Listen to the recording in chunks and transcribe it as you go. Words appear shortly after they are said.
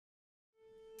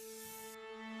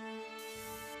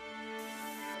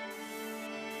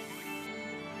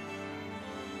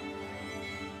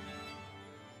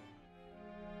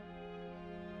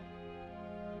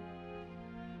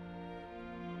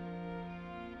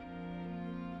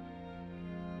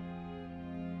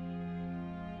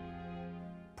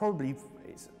probably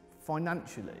it's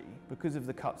financially, because of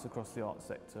the cuts across the arts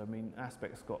sector. I mean,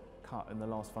 Aspect's got cut in the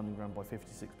last funding round by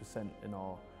 56% in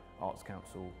our Arts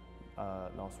Council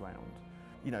last round.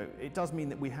 You know, it does mean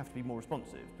that we have to be more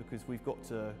responsive, because we've got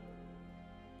to,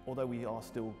 although we are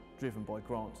still driven by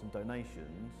grants and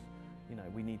donations, you know,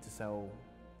 we need to sell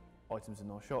items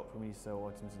in our shop, and we need to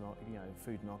sell items in our, you know,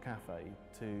 food in our cafe,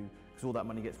 because all that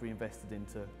money gets reinvested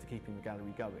into keeping the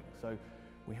gallery going. So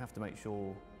we have to make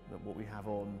sure that what we have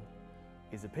on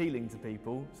is appealing to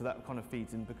people. So that kind of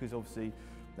feeds in, because obviously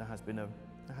there has been a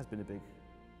big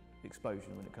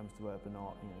explosion when it comes to urban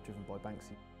art, you know, driven by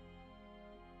Banksy.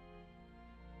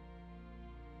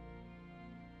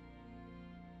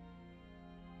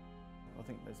 I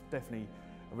think there's definitely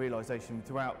a realisation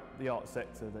throughout the art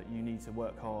sector that you need to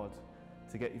work hard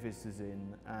to get your visitors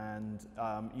in, and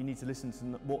you need to listen to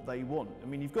what they want. I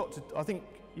mean, I think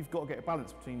you've got to get a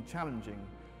balance between challenging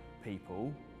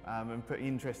people and putting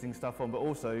interesting stuff on, but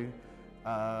also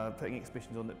putting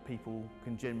exhibitions on that people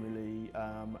can generally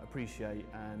appreciate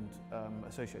and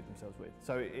associate themselves with.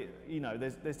 So, you know,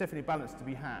 there's definitely a balance to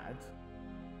be had.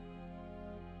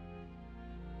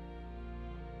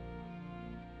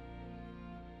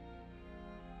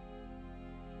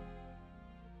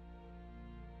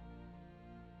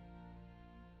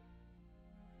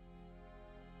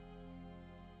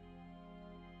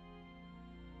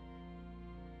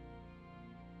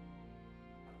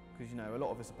 Because, you know, a lot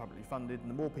of us are publicly funded, and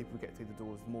the more people get through the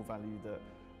doors, the more value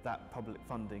that public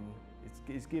funding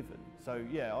is given. So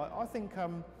yeah, I think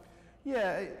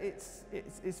yeah,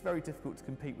 it's very difficult to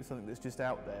compete with something that's just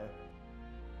out there.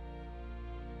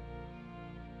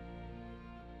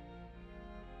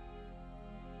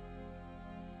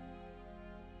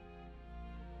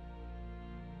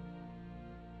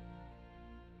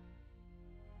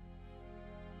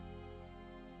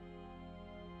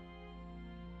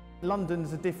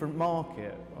 London's a different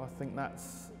market. I think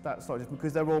that's slightly different,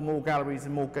 because there are more galleries,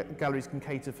 and more galleries can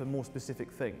cater for more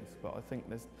specific things. But I think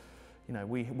there's, you know,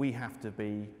 we have to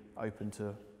be open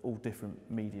to all different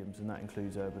mediums, and that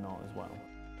includes urban art as well.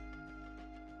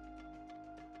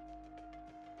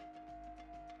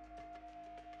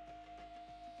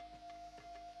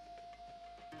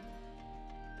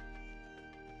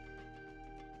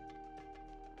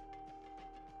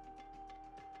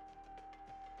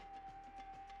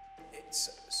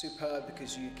 It's superb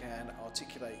because you can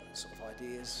articulate sort of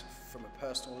ideas from a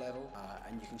personal level,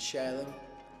 and you can share them.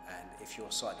 And if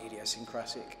you're slightly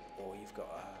idiosyncratic, or you've got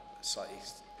a slightly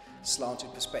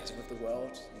slanted perspective of the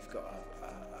world, you've got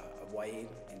a way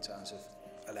in terms of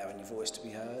allowing your voice to be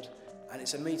heard. And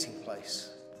it's a meeting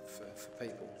place for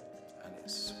people, and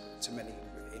it's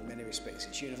in many respects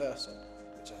it's universal,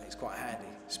 which I think is quite handy,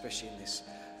 especially in this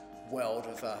world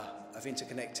of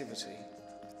interconnectivity.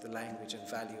 The language and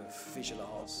value of visual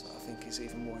arts, I think, is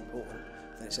even more important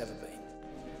than it's ever been.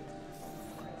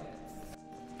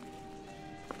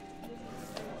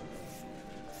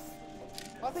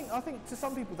 I think to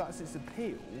some people that's its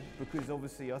appeal, because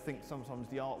obviously I think sometimes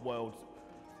the art world,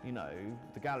 you know,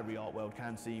 the gallery art world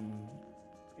can seem,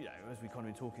 you know, as we kind of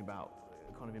been talking about,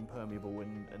 kind of impermeable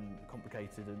and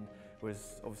complicated, and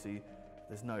whereas obviously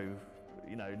there's no,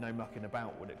 you know, no mucking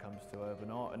about when it comes to urban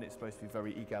art, and it's supposed to be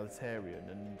very egalitarian,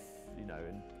 and, you know,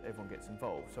 and everyone gets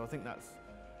involved. So I think that's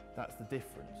the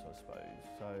difference, I suppose.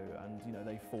 So, and, you know,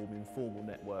 they form informal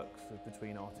networks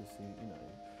between artists, you know.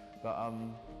 But I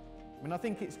mean, I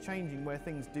think it's changing where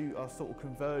things are sort of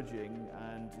converging,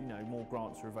 and, you know, more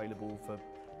grants are available for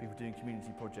people doing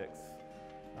community projects,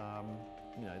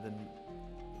 you know, than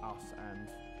us and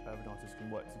urban artists can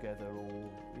work together, or,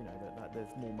 you know, that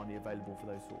there's more money available for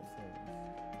those sort of things.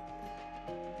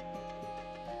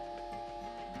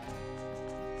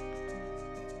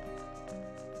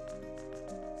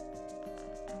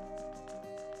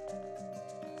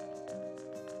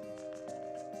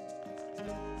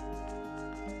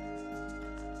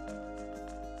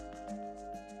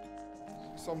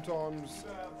 Sometimes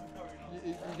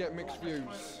you get mixed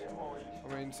views.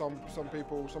 I mean, some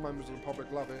people, some members of the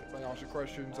public love it. They ask you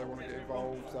questions, they want to get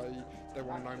involved, they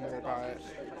want to know more about it.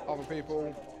 Other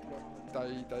people,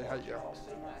 they hate you.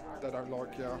 They don't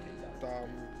like you.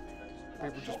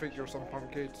 People just think you're some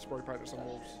punk kid spray painting some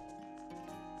walls.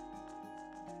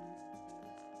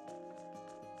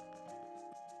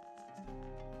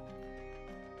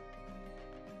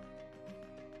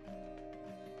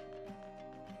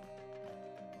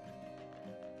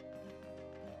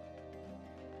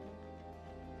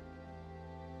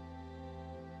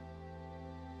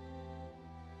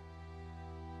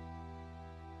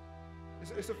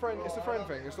 It's a friend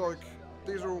thing. It's like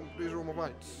these are all my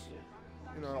mates.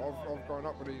 You know, I've grown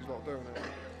up with these lot doing it.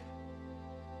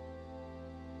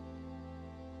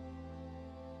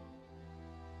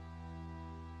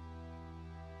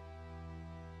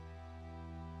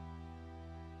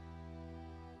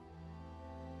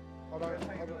 I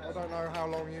don't know how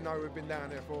long we've been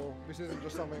down here for. This isn't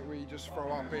just something we just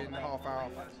throw up in half hour,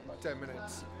 10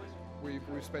 minutes. We've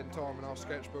spent time in our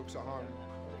sketchbooks at home.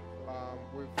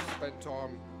 We've spent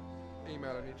time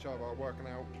emailing each other, working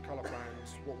out colour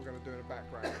plans, what we're going to do in the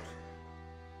background.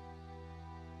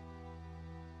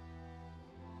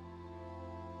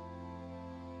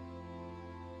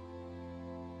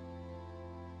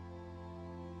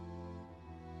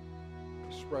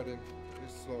 Spreading.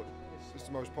 It's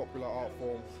the most popular art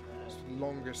form. It's the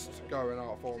longest going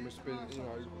art form. It's been,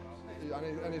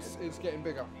 and it's getting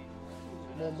bigger.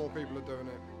 More and more people are doing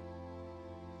it.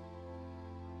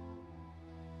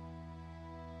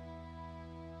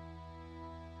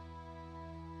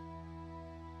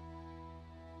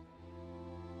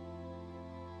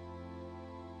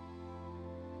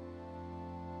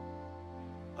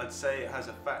 I'd say it has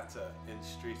a factor in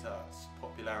street art's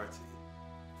popularity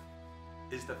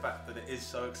is the fact that it is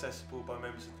so accessible by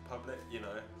members of the public.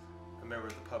 A member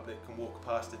of the public can walk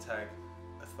past a tag,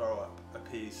 a throw up, a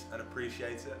piece and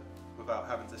appreciate it without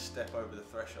having to step over the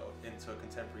threshold into a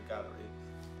contemporary gallery.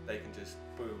 They can just,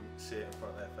 boom, see it in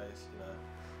front of their face,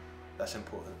 That's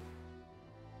important.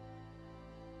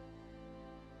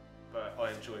 But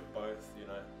I enjoy both,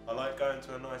 I like going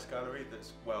to a nice gallery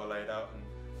that's well laid out and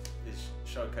is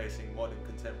showcasing modern,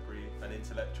 contemporary and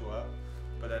intellectual art.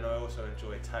 But then I also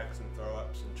enjoy tags and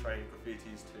throw-ups and train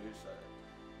graffitis too, so.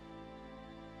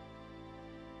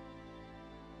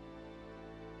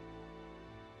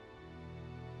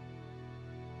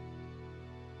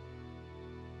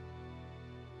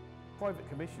 Private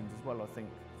commissions as well, I think,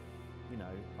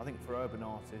 I think for urban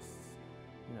artists,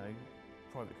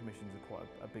 private commissions are quite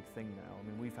a big thing now. I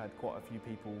mean, we've had quite a few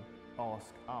people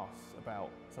ask us about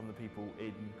some of the people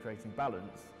in Creating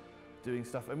Balance doing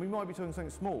stuff, and we might be talking something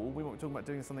small, we might be talking about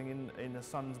doing something in a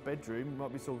son's bedroom, we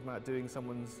might be talking about doing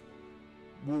someone's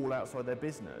wall outside their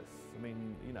business. I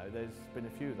mean, there's been a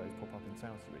few of those pop up in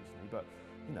Southsea recently, but,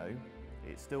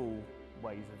 it's still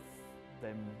ways of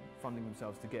them funding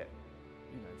themselves to get,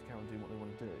 to carry on doing what they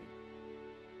want to do.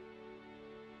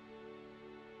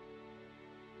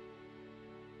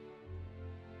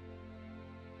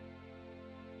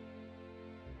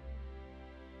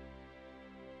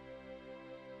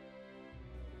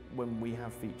 When we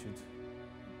have featured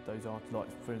those art, like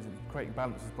for instance, Creating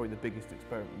Balance is probably the biggest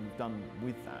experiment we've done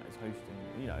with that, is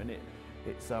hosting, and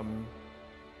it's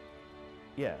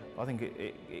yeah, I think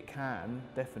it can,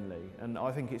 definitely, and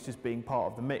I think it's just being part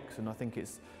of the mix, and I think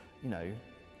it's,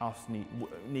 us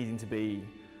needing to be,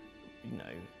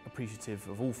 appreciative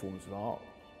of all forms of art,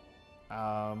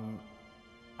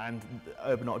 and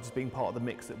urban art just being part of the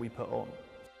mix that we put on.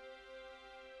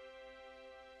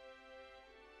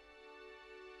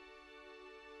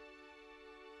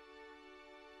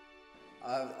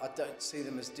 I don't see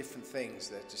them as different things.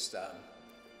 They're just sort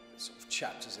of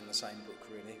chapters in the same book,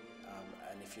 really.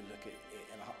 And if you look at it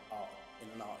in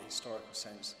an art historical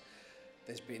sense,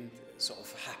 there's been sort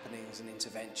of happenings and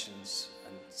interventions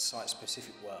and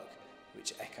site-specific work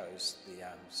which echoes the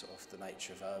sort of the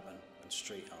nature of urban and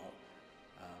street art.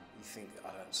 You think,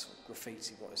 sort of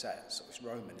graffiti, what is that? Sort of, it's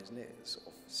Roman, isn't it? Sort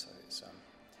of, so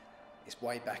it's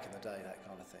way back in the day, that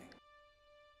kind of thing.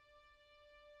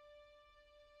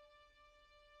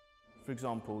 For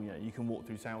example, you can walk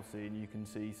through Southsea and you can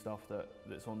see stuff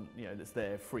that's on, that's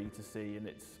there free to see, and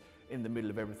it's in the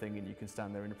middle of everything, and you can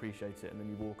stand there and appreciate it, and then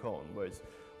you walk on. Whereas,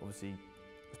 obviously,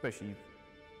 especially,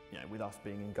 with us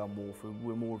being in Gun Wharf,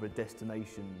 we're more of a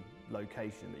destination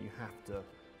location that you have to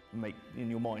make in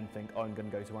your mind think, I'm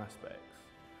going to go to Aspects.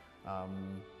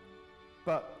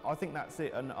 But I think that's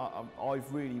it, and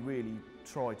I've really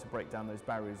tried to break down those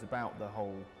barriers about the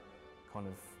whole kind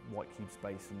of white cube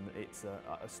space, and it's a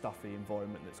stuffy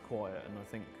environment that's quiet, and I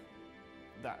think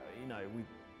that, we're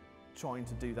trying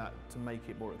to do that to make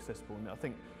it more accessible. And I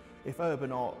think if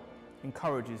urban art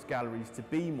encourages galleries to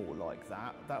be more like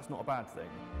that, that's not a bad thing.